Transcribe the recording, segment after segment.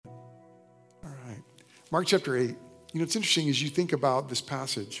Mark chapter 8. It's interesting as you think about this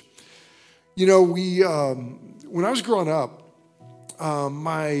passage. When I was growing up, I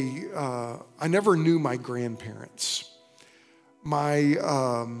never knew my grandparents. My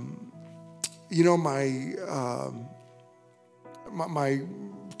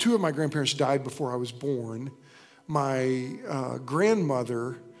two of my grandparents died before I was born. My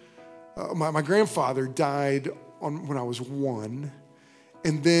grandmother, my grandfather died when I was 1.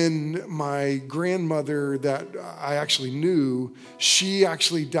 And then my grandmother that I actually knew, she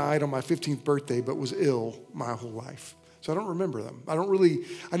actually died on my 15th birthday, but was ill my whole life. So I don't remember them.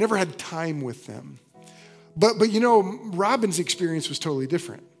 I never had time with them. But Robin's experience was totally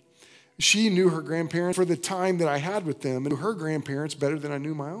different. She knew her grandparents for the time that I had with them, and knew her grandparents better than I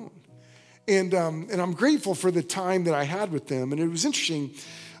knew my own. And I'm grateful for the time that I had with them. And it was interesting.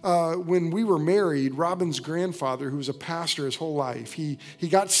 When we were married, Robin's grandfather, who was a pastor his whole life, he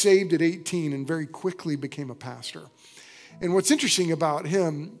got saved at 18 and very quickly became a pastor. And what's interesting about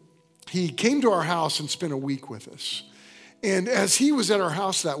him, he came to our house and spent a week with us. And as he was at our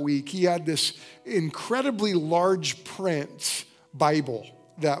house that week, he had this incredibly large print Bible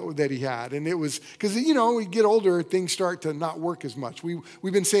that he had. And it was, because, we get older, things start to not work as much. We've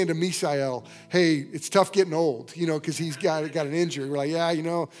been saying to Misael, hey, it's tough getting old, because he's got an injury. We're like, yeah,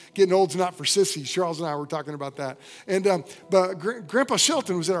 getting old's not for sissies. Charles and I were talking about that. And but Grandpa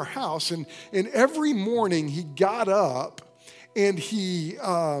Shelton was at our house, and every morning he got up and he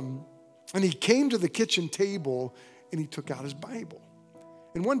came to the kitchen table and he took out his Bible.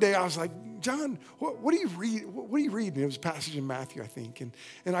 And one day I was like, John, what do you read? What do you read? And it was a passage in Matthew, I think.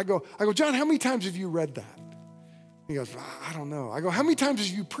 And I go, John, how many times have you read that? He goes, I don't know. I go, how many times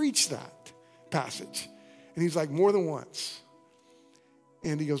have you preached that passage? And he's like, more than once.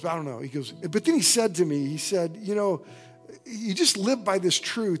 And he goes, I don't know. He goes, but then he said to me, you just live by this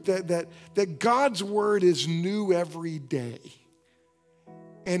truth that God's word is new every day.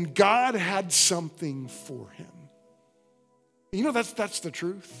 And God had something for him. That's the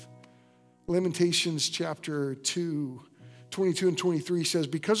truth. Lamentations chapter 2, 22 and 23 says,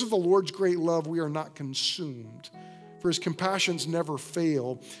 because of the Lord's great love, we are not consumed. For his compassions never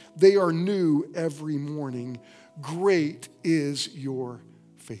fail. They are new every morning. Great is your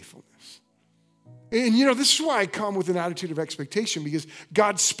faithfulness. And this is why I come with an attitude of expectation, because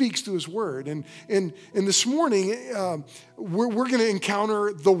God speaks through his word. And this morning, we're going to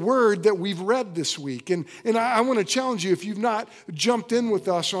encounter the word that we've read this week. And I want to challenge you, if you've not jumped in with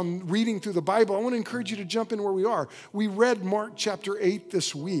us on reading through the Bible, I want to encourage you to jump in where we are. We read Mark chapter 8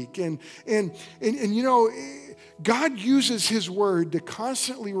 this week. And God uses his word to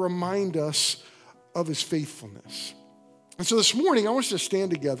constantly remind us of his faithfulness. And so this morning, I want us to stand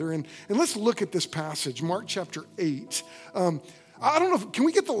together and let's look at this passage, Mark chapter 8. I don't know, can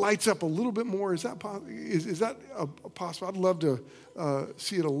we get the lights up a little bit more? Is that possible? I'd love to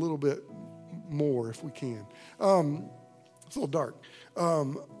see it a little bit more if we can. It's a little dark.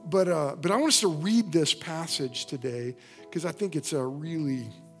 But I want us to read this passage today because I think it's a really,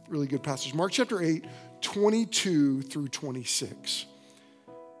 really good passage. Mark chapter 8, 22 through 26.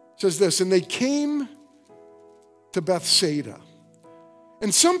 It says this, and they came to Bethsaida.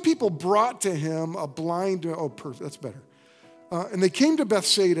 And some people brought to him a blind, that's better. And they came to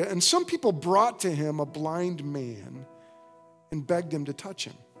Bethsaida, and some people brought to him a blind man and begged him to touch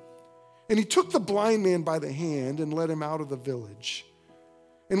him. And he took the blind man by the hand and led him out of the village.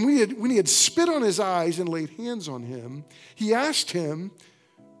 And when he had spit on his eyes and laid hands on him, he asked him,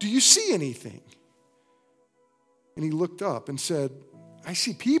 do you see anything? And he looked up and said, I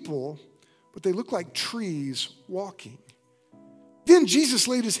see people, but they look like trees walking. Then Jesus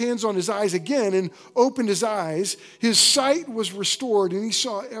laid his hands on his eyes again and opened his eyes. His sight was restored and he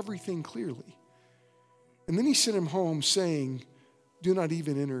saw everything clearly. And then he sent him home saying, do not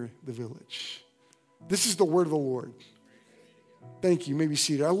even enter the village. This is the word of the Lord. Thank you. You may be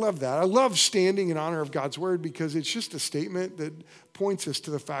seated. I love that. I love standing in honor of God's word because it's just a statement that points us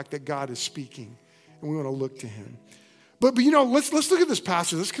to the fact that God is speaking and we want to look to him. But let's look at this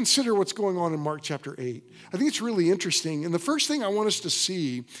passage. Let's consider what's going on in Mark chapter 8. I think it's really interesting. And the first thing I want us to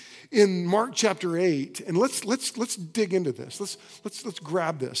see in Mark chapter 8, and let's dig into this. Let's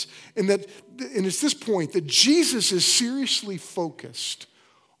grab this. And it's this point that Jesus is seriously focused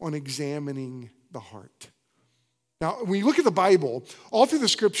on examining the heart. Now, when you look at the Bible, all through the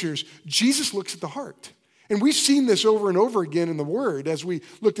scriptures, Jesus looks at the heart. And we've seen this over and over again in the Word as we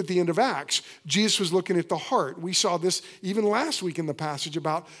looked at the end of Acts. Jesus was looking at the heart. We saw this even last week in the passage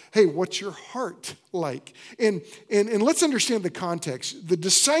about, hey, what's your heart like? And let's understand the context. The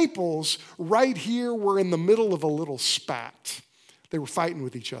disciples right here were in the middle of a little spat. They were fighting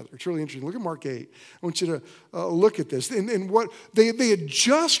with each other. It's really interesting. Look at Mark 8. I want you to look at this. And what they had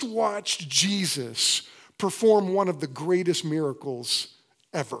just watched Jesus perform one of the greatest miracles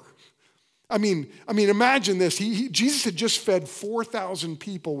ever. I mean, imagine this. Jesus had just fed 4,000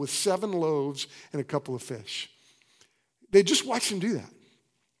 people with 7 loaves and a couple of fish. They just watched him do that.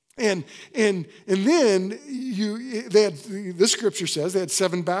 And then this scripture says they had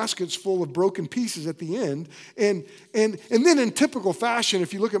 7 baskets full of broken pieces at the end. And then in typical fashion,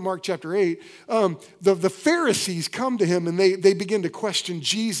 if you look at Mark chapter 8, the Pharisees come to him and they begin to question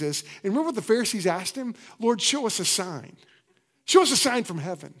Jesus. And remember what the Pharisees asked him? Lord, show us a sign. Show us a sign from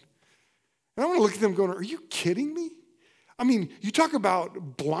heaven. And I want to look at them going, are you kidding me? I mean, you talk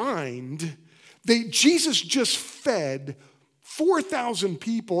about blind. Jesus just fed 4,000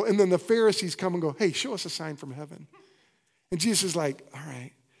 people, and then the Pharisees come and go, hey, show us a sign from heaven. And Jesus is like, all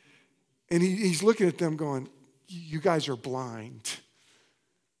right. And he's looking at them going, you guys are blind.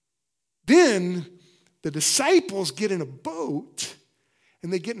 Then the disciples get in a boat,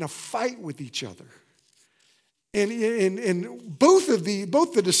 and they get in a fight with each other. And both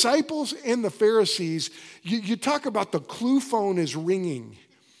the disciples and the Pharisees, you talk about the clue phone is ringing,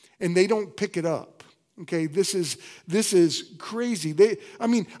 and they don't pick it up. Okay, this is crazy.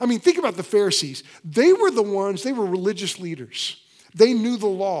 Think about the Pharisees. They were religious leaders. They knew the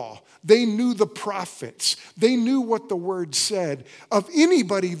law. They knew the prophets. They knew what the word said. Of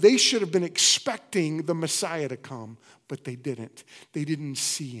anybody, they should have been expecting the Messiah to come, but they didn't. They didn't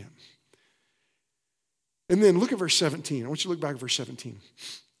see him. And then look at verse 17. I want you to look back at verse 17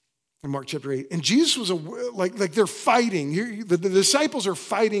 in Mark chapter 8. And Jesus was like they're fighting. The disciples are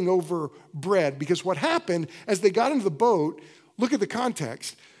fighting over bread because what happened as they got into the boat, look at the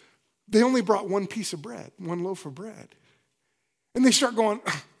context, they only brought one piece of bread, one loaf of bread. And they start going,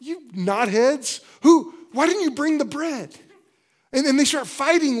 you knotheads, why didn't you bring the bread? And then they start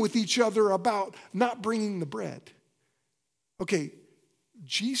fighting with each other about not bringing the bread. Okay,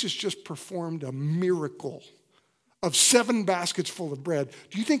 Jesus just performed a miracle of 7 baskets full of bread.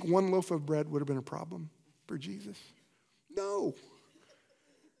 Do you think one loaf of bread would have been a problem for Jesus? No.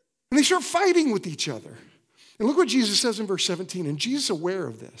 And they start fighting with each other. And look what Jesus says in verse 17. And Jesus, aware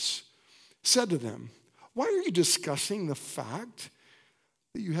of this, said to them, why are you discussing the fact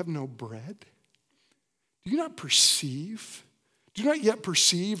that you have no bread? Do you not perceive? Do you not yet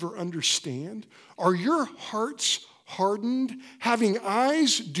perceive or understand? Are your hearts hardened? Having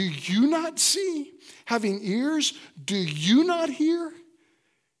eyes, do you not see? Having ears, do you not hear?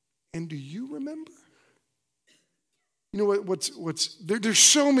 And do you remember? You know there's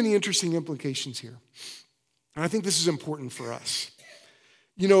so many interesting implications here. And I think this is important for us.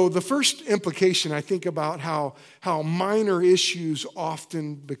 You know, the first implication, I think about how minor issues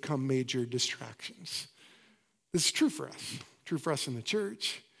often become major distractions. This is true for us in the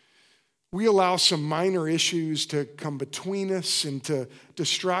church. We allow some minor issues to come between us and to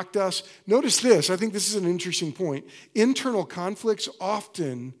distract us. Notice this, I think this is an interesting point. Internal conflicts are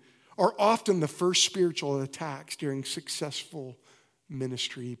often the first spiritual attacks during successful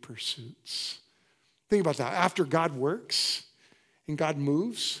ministry pursuits. Think about that. After God works and God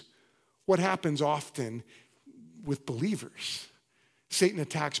moves, what happens often with believers? Satan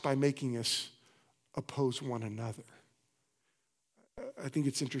attacks by making us oppose one another. I think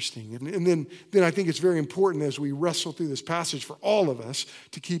it's interesting. And then I think it's very important as we wrestle through this passage for all of us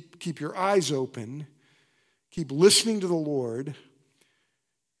to keep your eyes open, keep listening to the Lord,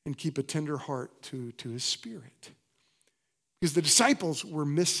 and keep a tender heart to his Spirit. Because the disciples were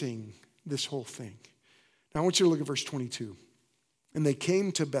missing this whole thing. Now I want you to look at verse 22. And they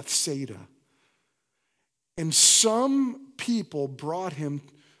came to Bethsaida, and some people brought to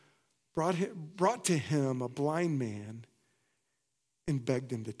him a blind man and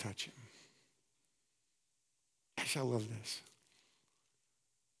begged him to touch him. Gosh, I love this.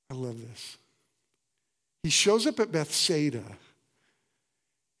 I love this. He shows up at Bethsaida,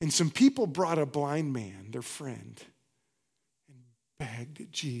 and some people brought a blind man, their friend, and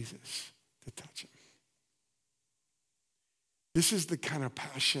begged Jesus to touch him. This is the kind of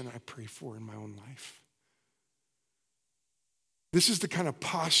passion I pray for in my own life. This is the kind of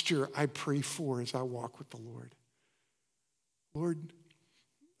posture I pray for as I walk with the Lord. Lord,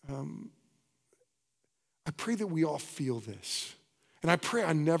 I pray that we all feel this. And I pray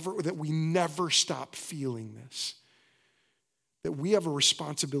that we never stop feeling this. That we have a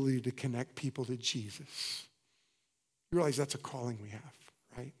responsibility to connect people to Jesus. You realize that's a calling we have,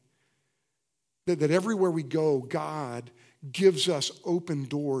 right? That everywhere we go, God gives us open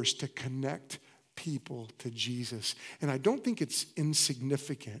doors to connect people to Jesus. And I don't think it's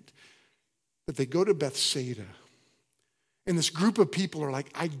insignificant that they go to Bethsaida And this group of people are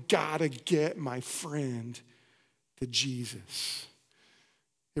like, I gotta get my friend to Jesus.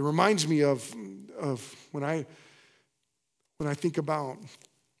 It reminds me of when I think about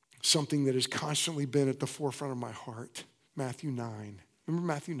something that has constantly been at the forefront of my heart, Matthew 9. Remember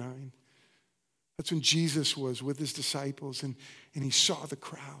Matthew 9? That's when Jesus was with his disciples and he saw the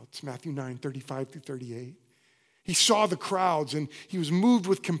crowds, Matthew 9, 35 through 38. He saw the crowds and he was moved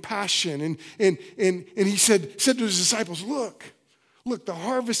with compassion and he said to his disciples, look, the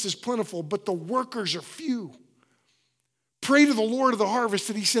harvest is plentiful, but the workers are few. Pray to the Lord of the harvest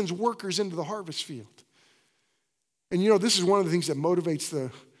that he sends workers into the harvest field. And this is one of the things that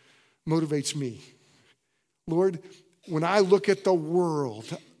motivates me. Lord, when I look at the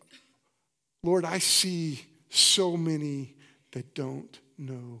world, Lord, I see so many that don't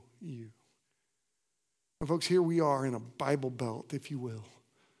know you. And folks, here we are in a Bible Belt, if you will.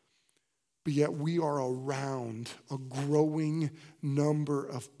 But yet we are around a growing number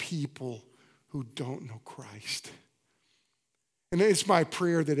of people who don't know Christ. And it's my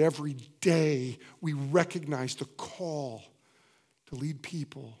prayer that every day we recognize the call to lead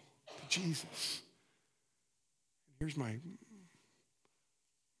people to Jesus. Here's my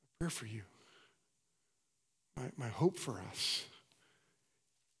prayer for you. My hope for us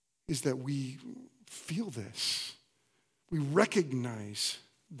is that we feel this. We recognize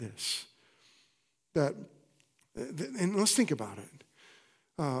this. And let's think about it.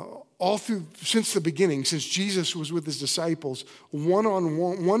 All through, since the beginning, since Jesus was with his disciples,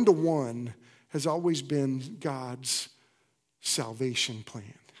 one-on-one, one-to-one has always been God's salvation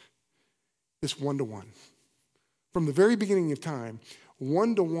plan. This one-to-one. From the very beginning of time,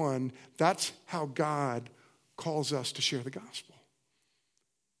 one-to-one, that's how God calls us to share the gospel.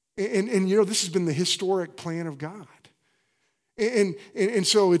 And this has been the historic plan of God. And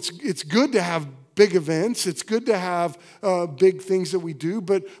so it's good to have big events. It's good to have big things that we do.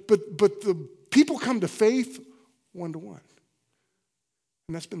 But the people come to faith one-to-one.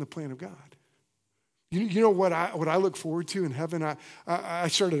 And that's been the plan of God. You know what I look forward to in heaven? I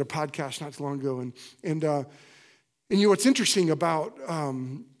started a podcast not too long ago. And what's interesting about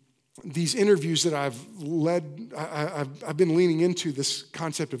these interviews that I've led, I've been leaning into this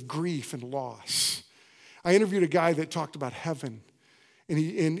concept of grief and loss. I interviewed a guy that talked about heaven, and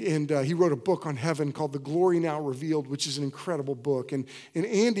he wrote a book on heaven called The Glory Now Revealed, which is an incredible book. And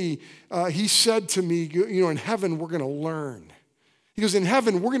Andy, he said to me, in heaven we're going to learn. He goes, in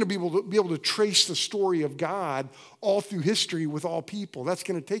heaven we're going to be able to trace the story of God all through history with all people. That's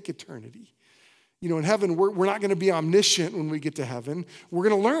going to take eternity. In heaven, we're not going to be omniscient when we get to heaven. We're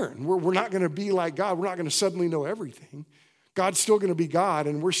going to learn. We're not going to be like God. We're not going to suddenly know everything. God's still going to be God,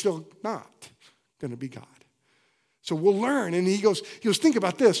 and we're still not going to be God. So we'll learn. And he goes, think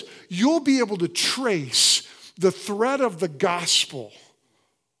about this. You'll be able to trace the thread of the gospel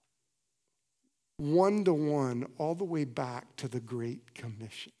one-to-one all the way back to the Great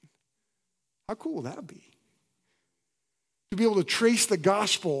Commission. How cool will that be? To be able to trace the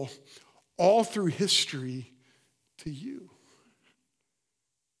gospel all through history to you.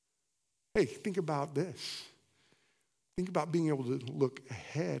 Hey, think about this. Think about being able to look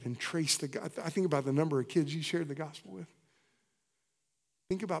ahead and trace I think about the number of kids you shared the gospel with.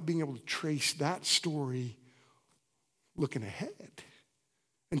 Think about being able to trace that story looking ahead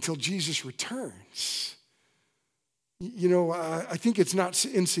until Jesus returns. I think it's not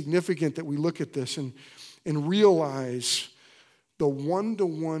insignificant that we look at this and realize the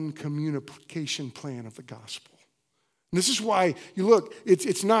one-to-one communication plan of the gospel. And this is why,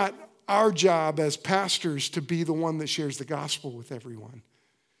 it's not our job as pastors to be the one that shares the gospel with everyone.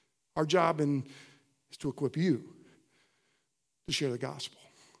 Our job is to equip you to share the gospel.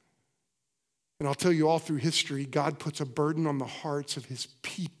 And I'll tell you, all through history, God puts a burden on the hearts of his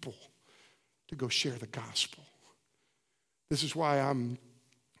people to go share the gospel. This is why I'm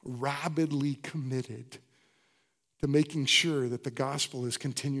rabidly committed to making sure that the gospel is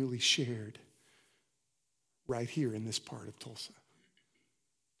continually shared right here in this part of Tulsa.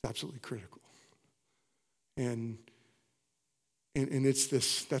 It's absolutely critical. And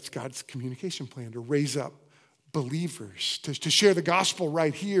that's God's communication plan, to raise up believers, to share the gospel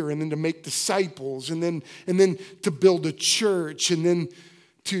right here, and then to make disciples, and then to build a church, and then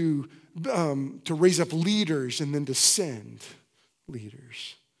to raise up leaders, and then to send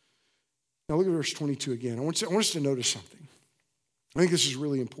leaders. Now look at verse 22 again. I want us to notice something. I think this is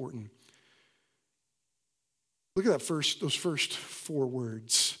really important. Look at those first four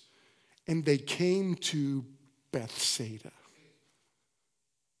words. And they came to Bethsaida.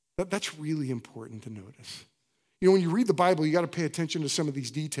 That's really important to notice. When you read the Bible, you got to pay attention to some of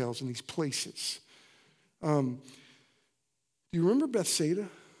these details and these places. Do you remember Bethsaida?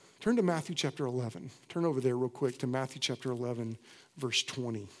 Turn to Matthew chapter 11. Turn over there real quick to Matthew chapter 11, verse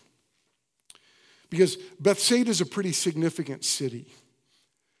 20. Because Bethsaida is a pretty significant city.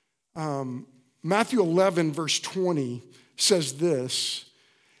 Matthew 11, verse 20 says this,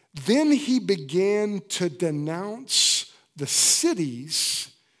 "Then he began to denounce the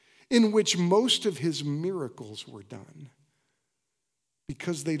cities in which most of his miracles were done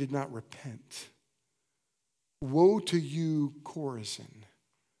because they did not repent. Woe to you, Chorazin.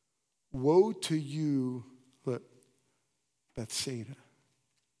 Woe to you, look, Bethsaida.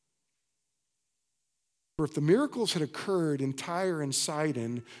 For if the miracles had occurred in Tyre and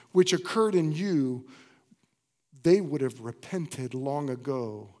Sidon, which occurred in you, they would have repented long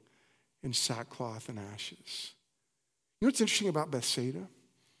ago in sackcloth and ashes." You know what's interesting about Bethsaida?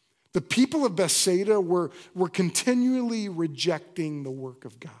 The people of Bethsaida were continually rejecting the work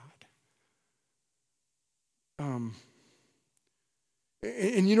of God.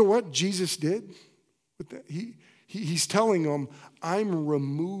 And you know what Jesus did? He's telling them, I'm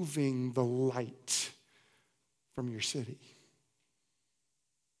removing the light from your city.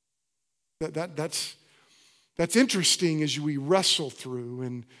 That's interesting as we wrestle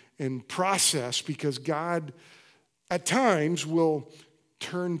through and process, because God at times will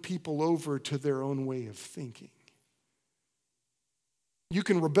turn people over to their own way of thinking. You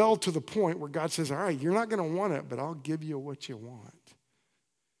can rebel to the point where God says, all right, you're not going to want it, but I'll give you what you want.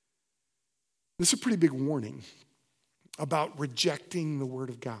 This is a pretty big warning about rejecting the word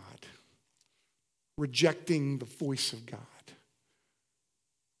of God, rejecting the voice of God,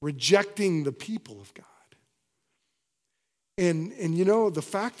 rejecting the people of God. And you know, the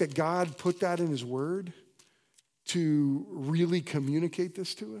fact that God put that in his word to really communicate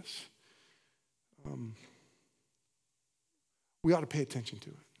this to us, we ought to pay attention to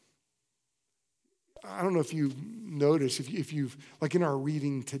it. I don't know if you notice, if you've, like in our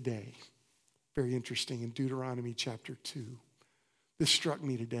reading today, very interesting, in Deuteronomy chapter 2. This struck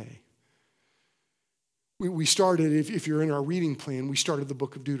me today. We started, if you're in our reading plan, we started the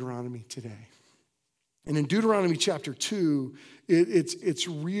book of Deuteronomy today. And in Deuteronomy chapter 2, it's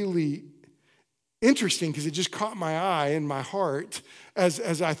really interesting because it just caught my eye and my heart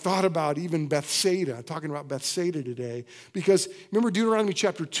as I thought about even Bethsaida, talking about Bethsaida today. Because remember Deuteronomy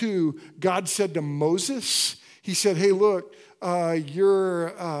chapter 2, God said to Moses, he said, hey, look,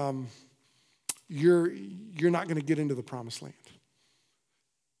 you're not going to get into the promised land.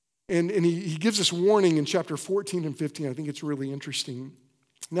 And he gives us warning in chapter 14 and 15. I think it's really interesting.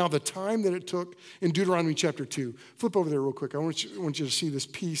 Now, the time that it took in Deuteronomy chapter 2, flip over there real quick. I want you to see this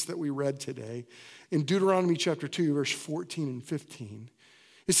piece that we read today. In Deuteronomy chapter 2, verse 14 and 15,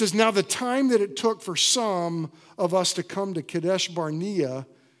 it says, now the time that it took for some of us to come to Kadesh Barnea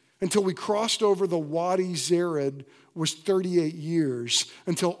until we crossed over the Wadi Zered was 38 years,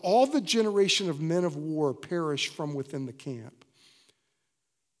 until all the generation of men of war perished from within the camp.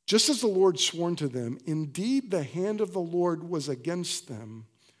 Just as the Lord sworn to them, indeed the hand of the Lord was against them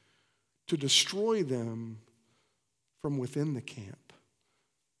to destroy them from within the camp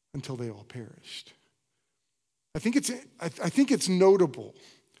until they all perished. I think it's notable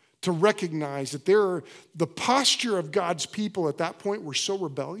to recognize that the posture of God's people at that point were so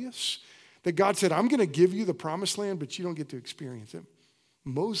rebellious that God said, I'm going to give you the promised land, but you don't get to experience it.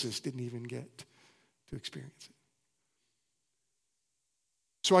 Moses didn't even get to experience it.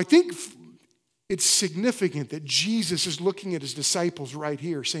 So I think it's significant that Jesus is looking at his disciples right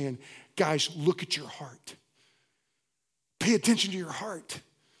here saying, guys, look at your heart. Pay attention to your heart.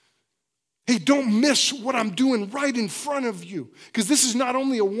 Hey, don't miss what I'm doing right in front of you. Because this is not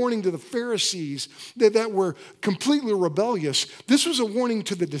only a warning to the Pharisees that were completely rebellious. This was a warning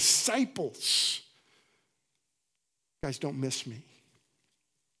to the disciples. Guys, don't miss me.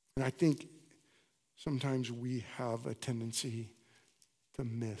 And I think sometimes we have a tendency to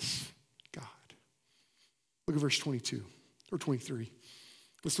miss God. Look at verse 22 or 23.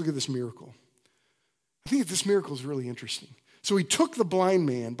 Let's look at this miracle. I think this miracle is really interesting. So he took the blind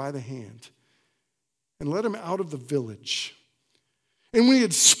man by the hand and led him out of the village. And when he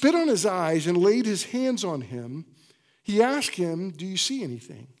had spit on his eyes and laid his hands on him, he asked him, do you see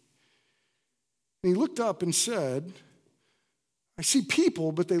anything? And he looked up and said, I see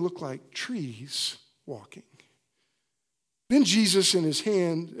people, but they look like trees walking. Then Jesus in his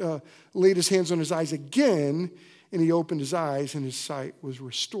hand laid his hands on his eyes again, and he opened his eyes, and his sight was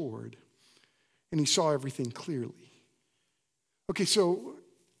restored, and he saw everything clearly. Okay, so,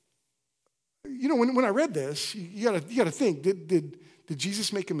 you know, when I read this, you gotta think, did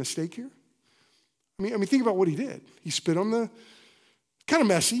Jesus make a mistake here? I mean, think about what he did. He spit on the, kind of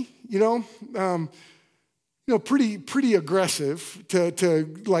messy, you know. pretty aggressive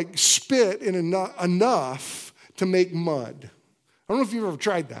to like spit in enough to make mud. I don't know if you've ever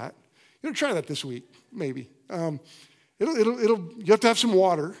tried that. Try that this week, maybe. You have to have some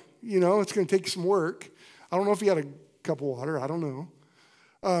water. It's going to take some work. I don't know if he had a cup of water. I don't know.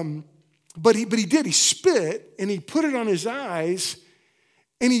 But he did. He spit and he put it on his eyes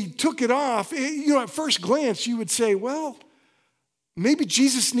and he took it off. At first glance, you would say, well, maybe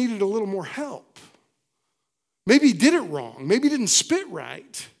Jesus needed a little more help. Maybe he did it wrong. Maybe he didn't spit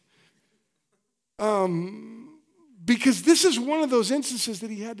right. Because this is one of those instances that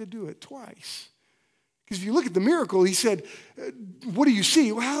he had to do it twice. Because if you look at the miracle, he said, what do you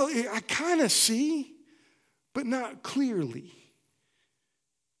see? Well, I kind of see, but not clearly.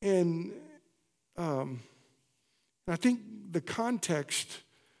 And I think the context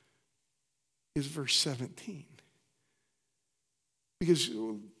is verse 17. Because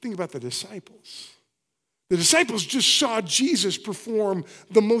think about the disciples. The disciples just saw Jesus perform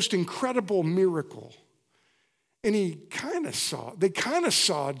the most incredible miracle. And they kind of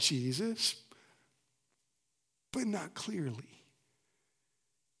saw Jesus, but not clearly.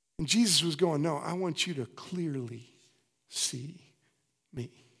 And Jesus was going, no, I want you to clearly see me.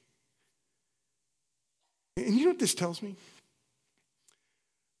 And you know what this tells me?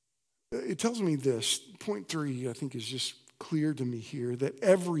 It tells me this. Point 3, I think, is just clear to me here, that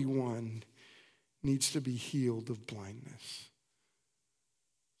everyone needs to be healed of blindness.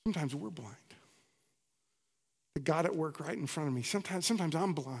 Sometimes we're blind. The God at work right in front of me. Sometimes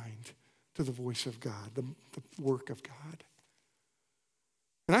I'm blind to the voice of God, the work of God.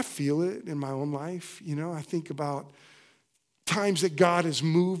 And I feel it in my own life. I think about times that God has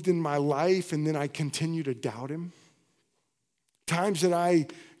moved in my life and then I continue to doubt him. Times that I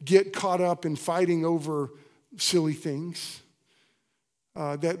get caught up in fighting over silly things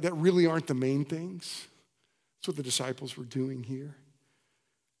that really aren't the main things. That's what the disciples were doing here.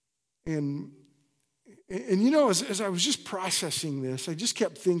 And as I was just processing this, I just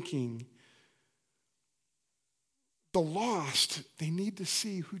kept thinking, the lost, they need to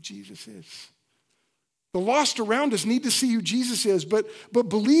see who Jesus is. The lost around us need to see who Jesus is, but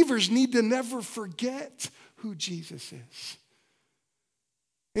believers need to never forget who Jesus is.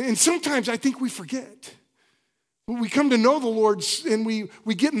 And sometimes I think we forget. When we come to know the Lord and we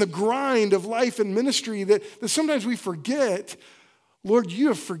get in the grind of life and ministry, that sometimes we forget, Lord, you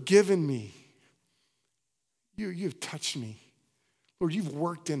have forgiven me. You've touched me. Lord, you've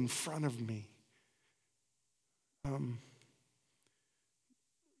worked in front of me.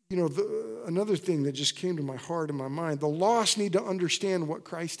 Another thing that just came to my heart and my mind, the lost need to understand what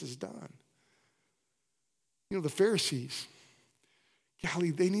Christ has done. The Pharisees,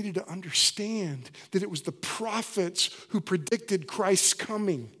 they needed to understand that it was the prophets who predicted Christ's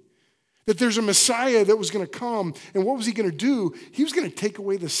coming. That there's a Messiah that was going to come. And what was he going to do? He was going to take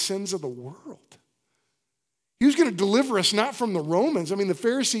away the sins of the world. He was going to deliver us not from the Romans. The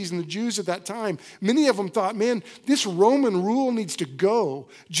Pharisees and the Jews at that time, many of them thought, man, this Roman rule needs to go.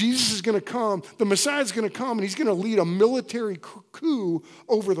 Jesus is going to come. The Messiah is going to come, and he's going to lead a military coup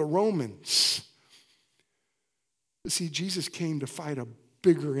over the Romans. But see, Jesus came to fight a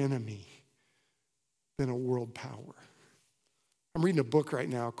bigger enemy than a world power. I'm reading a book right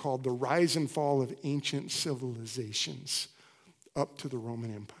now called The Rise and Fall of Ancient Civilizations Up to the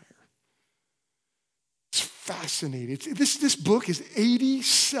Roman Empire. It's fascinating. This book is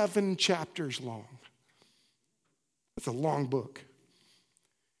 87 chapters long. That's a long book.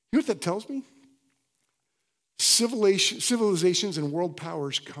 You know what that tells me? Civilizations and world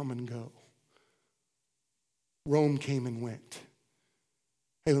powers come and go. Rome came and went.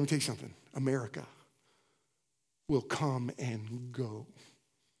 Hey, let me tell you something. America will come and go.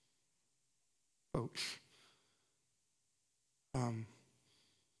 Folks.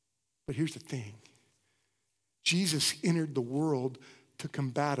 But here's the thing. Jesus entered the world to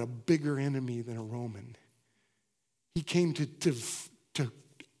combat a bigger enemy than a Roman. He came to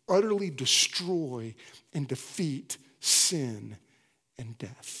utterly destroy and defeat sin and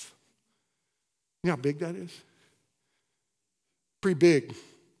death. You know how big that is? Pretty big.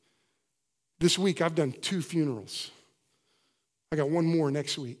 This week I've done 2 funerals. I got one more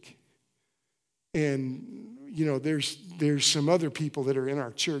next week. And there's some other people that are in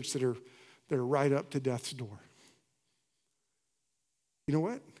our church that are right up to death's door. You know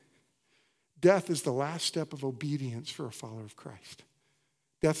what? Death is the last step of obedience for a follower of Christ.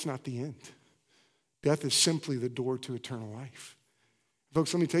 Death's not the end. Death is simply the door to eternal life.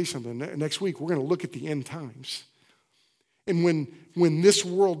 Folks, let me tell you something. Next week, we're going to look at the end times. And when this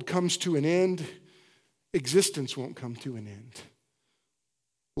world comes to an end, existence won't come to an end.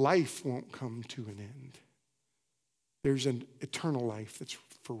 Life won't come to an end. there's an eternal life that's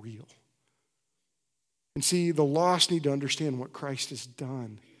for real. And see, the lost need to understand what Christ has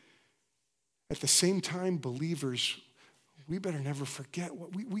done. At the same time, believers, we better never forget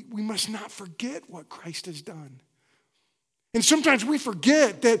we must not forget what Christ has done. And sometimes we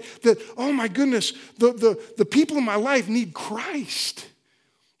forget that oh my goodness, the people in my life need Christ.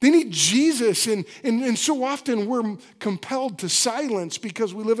 They need Jesus, and so often we're compelled to silence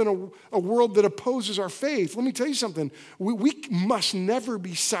because we live in a world that opposes our faith. Let me tell you something. We must never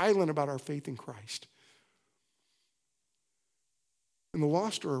be silent about our faith in Christ. And the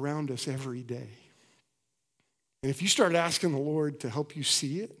lost are around us every day. And if you start asking the Lord to help you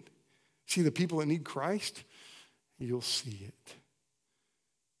see it, see the people that need Christ, you'll see it.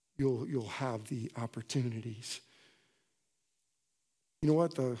 You'll have the opportunities. You know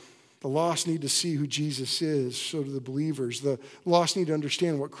what? The lost need to see who Jesus is, so do the believers. The lost need to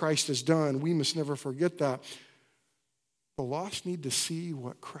understand what Christ has done. We must never forget that. The lost need to see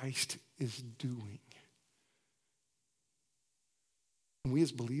what Christ is doing. And we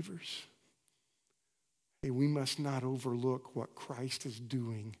as believers, hey, we must not overlook what Christ is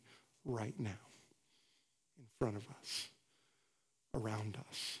doing right now in front of us, around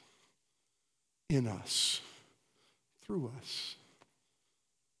us, in us, through us.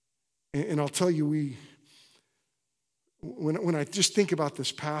 And I'll tell you, when I just think about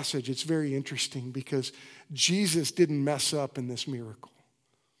this passage, it's very interesting because Jesus didn't mess up in this miracle.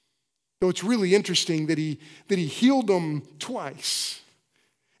 Though it's really interesting that he healed them twice.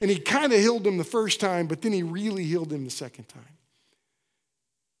 And he kind of healed him the first time, but then he really healed him the second time.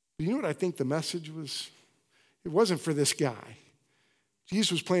 But you know what I think the message was? It wasn't for this guy.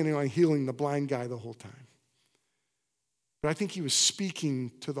 Jesus was planning on healing the blind guy the whole time. But I think he was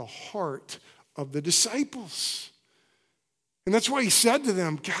speaking to the heart of the disciples. And that's why he said to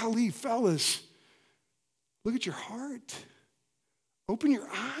them, golly, fellas, look at your heart. Open your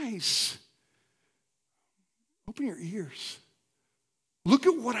eyes. Open your ears. Look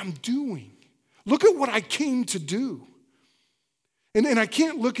at what I'm doing. Look at what I came to do. And I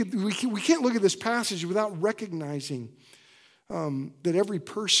can't look at, we can't look at this passage without recognizing that every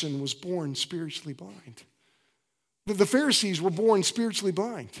person was born spiritually blind. The Pharisees were born spiritually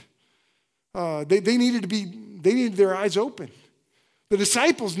blind. They needed their eyes open. The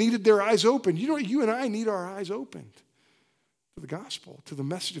disciples needed their eyes open. You know what? You and I need our eyes opened to the gospel, to the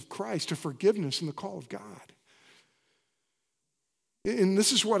message of Christ, to forgiveness and the call of God. And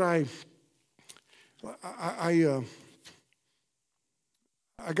this is what I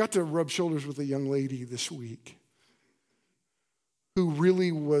got to rub shoulders with a young lady this week who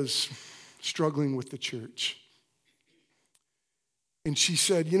really was struggling with the church. And she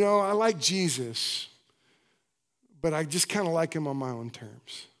said, you know, I like Jesus, but I just kind of like him on my own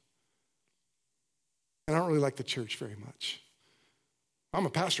terms. And I don't really like the church very much. I'm a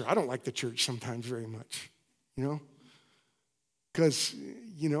pastor. I don't like the church sometimes very much, you know? Because,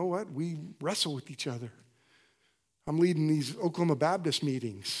 you know what? We wrestle with each other. I'm leading these Oklahoma Baptist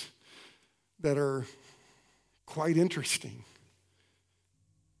meetings that are quite interesting.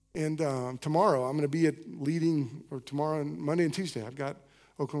 And tomorrow, I'm going to be tomorrow, Monday and Tuesday, I've got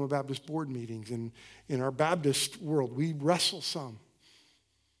Oklahoma Baptist board meetings. And in our Baptist world, we wrestle some.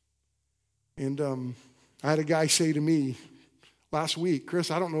 And I had a guy say to me last week, Chris,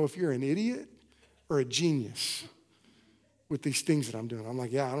 I don't know if you're an idiot or a genius with these things that I'm doing. I'm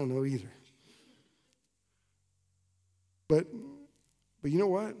like, yeah, I don't know either. But you know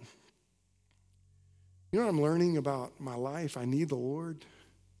what? You know what I'm learning about my life? I need the Lord.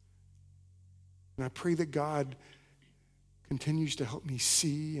 And I pray that God continues to help me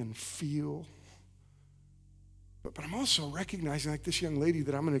see and feel. But I'm also recognizing, like this young lady,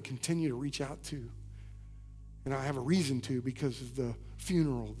 that I'm going to continue to reach out to. And I have a reason to because of the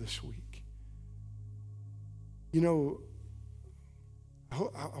funeral this week. You know,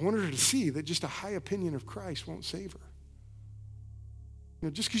 I wanted her to see that just a high opinion of Christ won't save her. You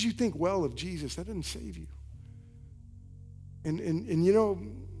know, just because you think well of Jesus, that doesn't save you. And you know,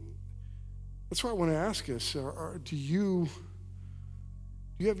 that's why I want to ask us, do you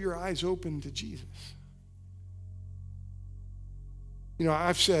have your eyes open to Jesus? You know,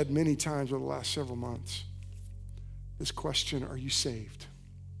 I've said many times over the last several months this question, are you saved?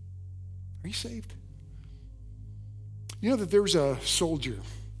 Are you saved? You know that there was a soldier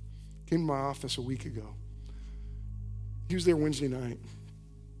came to my office a week ago. He was there Wednesday night.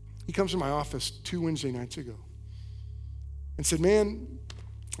 He comes to my office 2 Wednesday nights ago and said, man,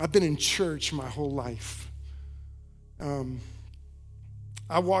 I've been in church my whole life.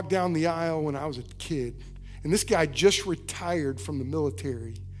 I walked down the aisle when I was a kid, and this guy just retired from the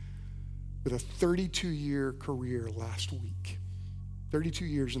military with a 32-year career last week. 32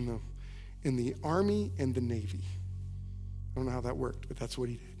 years in the Army and the Navy. I don't know how that worked, but that's what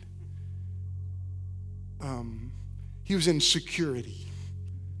he did. He was in security.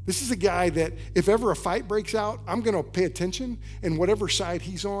 This is a guy that if ever a fight breaks out, I'm going to pay attention, and whatever side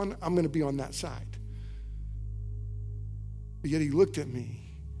he's on, I'm going to be on that side. But yet he looked at me.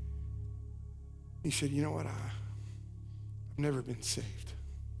 He said, you know what? I've never been saved.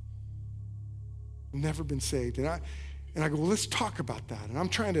 I've never been saved. And I go, well, let's talk about that. And I'm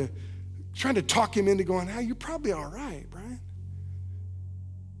trying to talk him into going, hey, you're probably all right, Brian.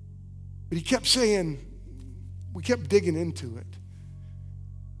 But he kept saying, we kept digging into it.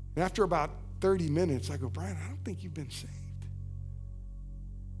 And after about 30 minutes, I go, Brian, I don't think you've been saved.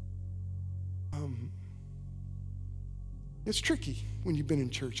 It's tricky when you've been in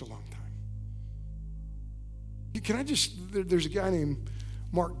church a long time. There's a guy named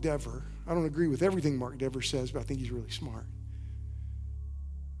Mark Dever. I don't agree with everything Mark Dever says, but I think he's really smart.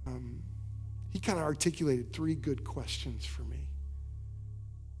 He kind of articulated 3 good questions for me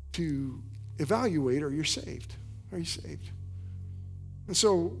to evaluate, are you saved? Are you saved? And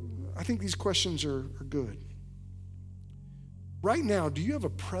so I think these questions are good. Right now, do you have a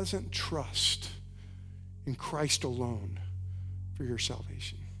present trust in Christ alone for your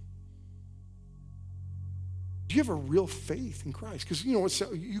salvation? Do you have a real faith in Christ? Because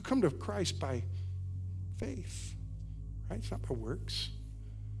you come to Christ by faith, right? It's not by works.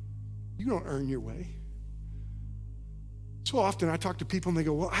 You don't earn your way. So often I talk to people and they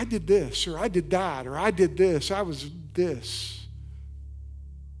go, well, I did this, or I did that, or I did this, I was this.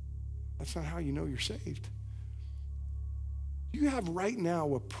 That's not how you know you're saved. Do you have right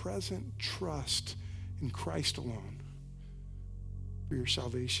now a present trust in Christ alone for your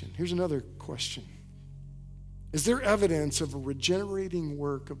salvation? Here's another question. Is there evidence of a regenerating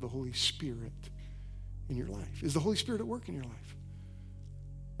work of the Holy Spirit in your life? Is the Holy Spirit at work in your life?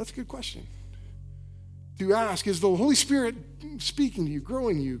 That's a good question to ask. Is the Holy Spirit speaking to you,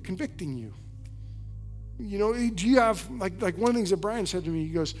 growing you, convicting you? Do you have, like one of the things that Brian said to me, he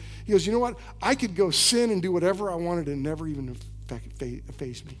goes, you know what? I could go sin and do whatever I wanted and never even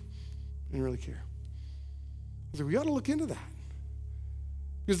faze me. I didn't really care. I said, we ought to look into that.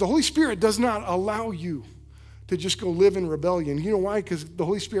 Because the Holy Spirit does not allow you to just go live in rebellion. You know why? Because the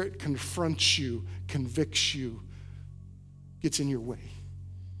Holy Spirit confronts you, convicts you, gets in your way.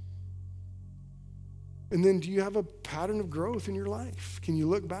 And then do you have a pattern of growth in your life? Can you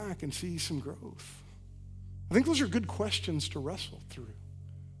look back and see some growth? I think those are good questions to wrestle through.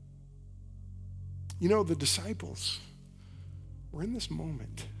 The disciples were in this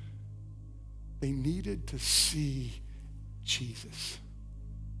moment. They needed to see Jesus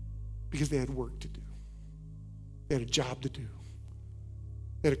because they had work to do. They had a job to do.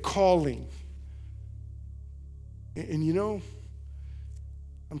 They had a calling. And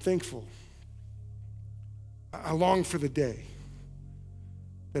I'm thankful. I long for the day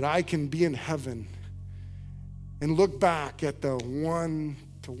that I can be in heaven and look back at the 1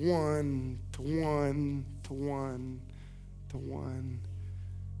 to 1 to 1 to 1 to 1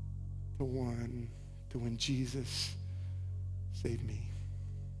 to 1 to when Jesus saved me.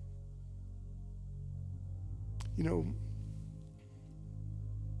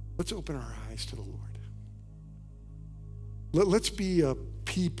 Let's open our eyes to the Lord. Let's be a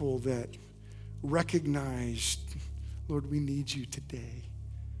people that recognize, Lord, we need you today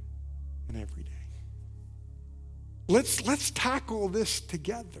and every day. Let's tackle this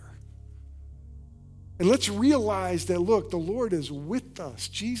together. And let's realize that, look, the Lord is with us.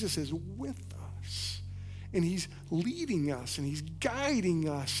 Jesus is with us. And he's leading us, and he's guiding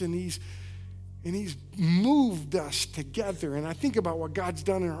us, and he's moved us together. And I think about what God's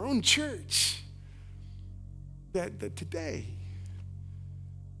done in our own church, that today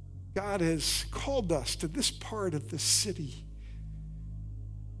God has called us to this part of the city,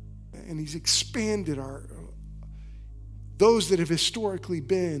 and he's expanded those that have historically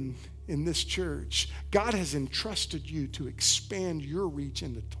been in this church. God has entrusted you to expand your reach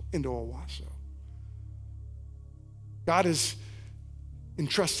into Owasso. God has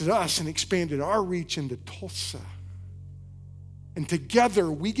entrusted us and expanded our reach into Tulsa. And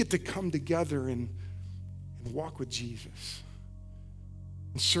together, we get to come together and walk with Jesus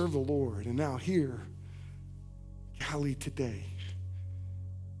and serve the Lord. And now here, Cali today,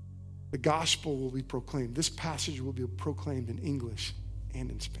 the gospel will be proclaimed. This passage will be proclaimed in English and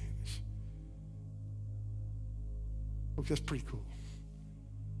in Spanish. Look, that's pretty cool.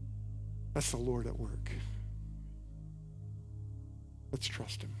 That's the Lord at work. Let's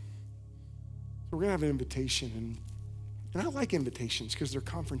trust him. So we're going to have an invitation. And I like invitations because they're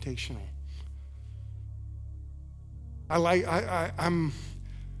confrontational. I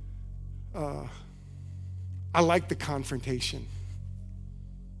like the confrontation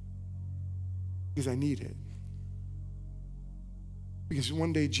because I need it. Because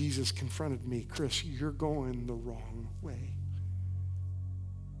one day Jesus confronted me, Chris, you're going the wrong way.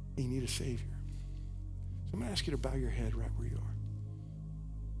 You need a Savior. So I'm going to ask you to bow your head right where you are.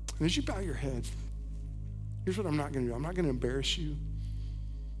 And as you bow your head, here's what I'm not going to do. I'm not going to embarrass you.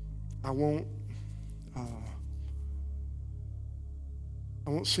 I won't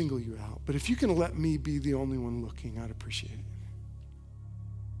single you out. But if you can let me be the only one looking, I'd appreciate it.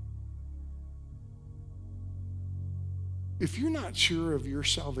 If you're not sure of your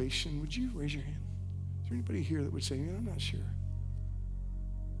salvation, would you raise your hand? Is there anybody here that would say, I'm not sure?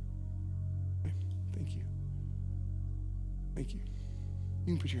 Okay, thank you. Thank you.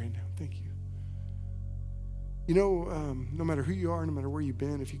 You can put your hand down. Thank you. You know, no matter who you are, no matter where you've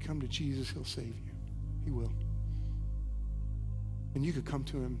been, if you come to Jesus, he'll save you. He will. And you could come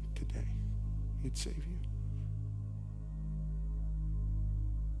to him today. He'd save you.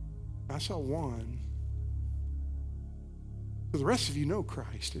 I saw one. So the rest of you know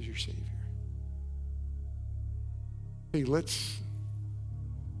Christ as your Savior. Hey, let's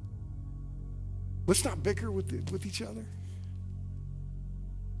not bicker with each other.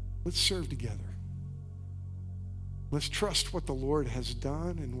 Let's serve together. Let's trust what the Lord has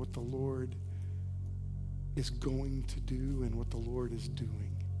done and what the Lord is going to do and what the Lord is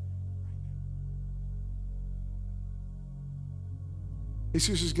doing.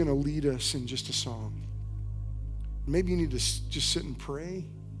 Jesus is going to lead us in just a song. Maybe you need to just sit and pray.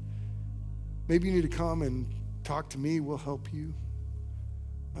 Maybe you need to come and talk to me. We'll help you.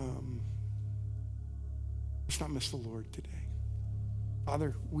 Let's not miss the Lord today.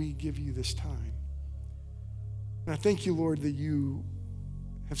 Father, we give you this time. And I thank you, Lord, that you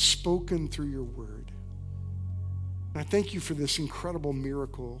have spoken through your word. And I thank you for this incredible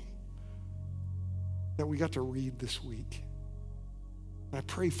miracle that we got to read this week. And I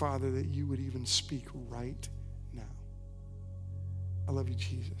pray, Father, that you would even speak right now. I love you,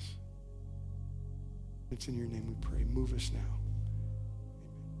 Jesus. It's in your name we pray. Move us now. Amen.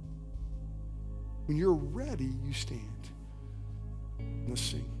 When you're ready, you stand. Let's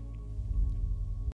sing.